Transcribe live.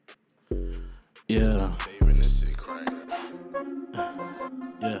Yeah. Even this shit crazy.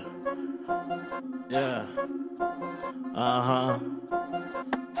 Yeah. Yeah. Uh-huh.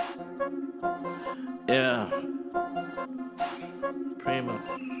 Yeah. Primo.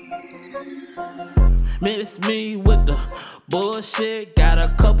 Miss me with the bullshit. Got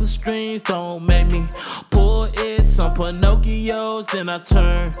a couple strings, don't make me pull it. Some Pinocchios, then I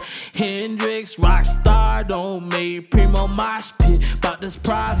turn Hendrix. Rockstar, don't make Primo mosh pit. About this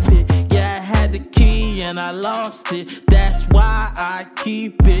profit, yeah, I had the key and I lost it. That's why I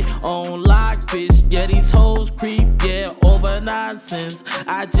keep it on lock, bitch. Yeah, these hoes creep, yeah, over nonsense.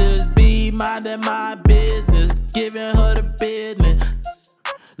 I just be minding my business, giving her the business.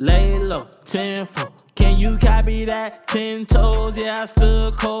 Lay low, 10-4. Can you copy that? 10 toes, yeah, I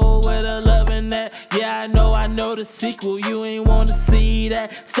stood cold with a loving that. Yeah, I know the sequel, you ain't wanna see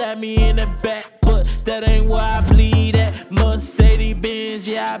that. Stab me in the back, but that ain't where I bleed at. Mercedes Benz,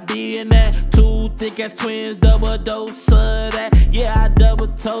 yeah, I be in that. Two thick ass twins, double dose of that. Yeah, I double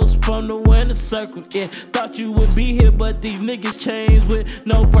toast from the winner circle. Yeah, thought you would be here, but these niggas changed with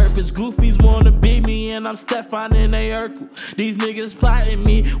no purpose. Goofies wanna be me, and I'm Stefan in they Urkel. These niggas plotting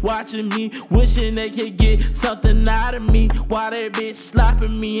me, watching me, wishing they could get something out of me. While they bitch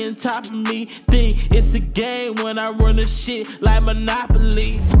slopping me and topping me. Think it's a game when I run the shit like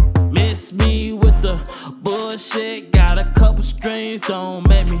Monopoly. Miss me with the bullshit. Got a couple strings, don't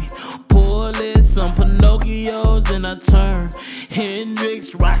make me pull it. Some Pinocchios, then I turn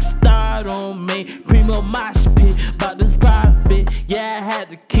Hendrix. Rockstar, don't make Primo mosh pit. About this profit, yeah, I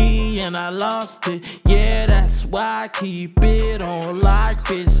had the key and I lost it. Yeah, that's why I keep it on lock,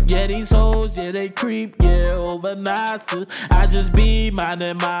 bitch. Yeah, these hoes, yeah, they creep, yeah, over nonsense. I just be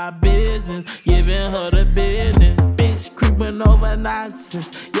minding my business, giving her the business. Bitch creeping over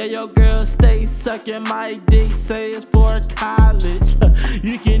nonsense. Yeah, your girl stay sucking my dick, say it's for college.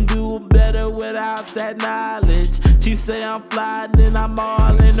 You can do better without that knowledge. She say I'm fly, then I'm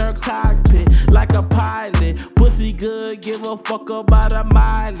all in her cockpit like a pilot. Pussy good, give a fuck about the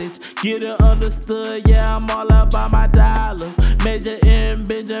mileage. Get it understood, yeah, I'm all about my dollars. Major in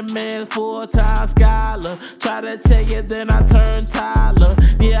Benjamin, full-time scholar. Try to take it, then I turn Tyler.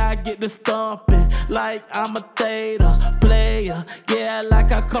 Yeah, I get the stomping like I'm a theta player. Yeah,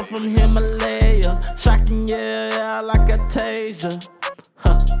 like I come from Himalayas. Shocking, yeah, like a taser.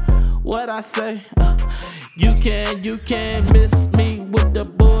 What I say? You can't miss me with the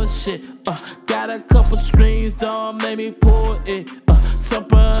bullshit. Got a couple strings, don't make me pull it. Some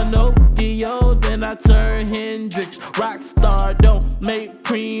Pinocchio, then I turn Hendrix. Rockstar, don't make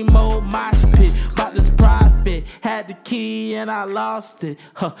Primo mosh pit. About this profit, had the key and I lost it.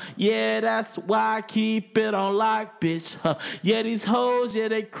 Yeah, that's why I keep it on lock, bitch. Yeah, these hoes, yeah,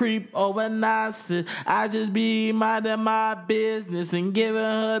 they creep over nonsense. I just be minding my business and giving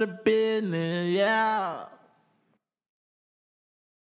her the business, yeah.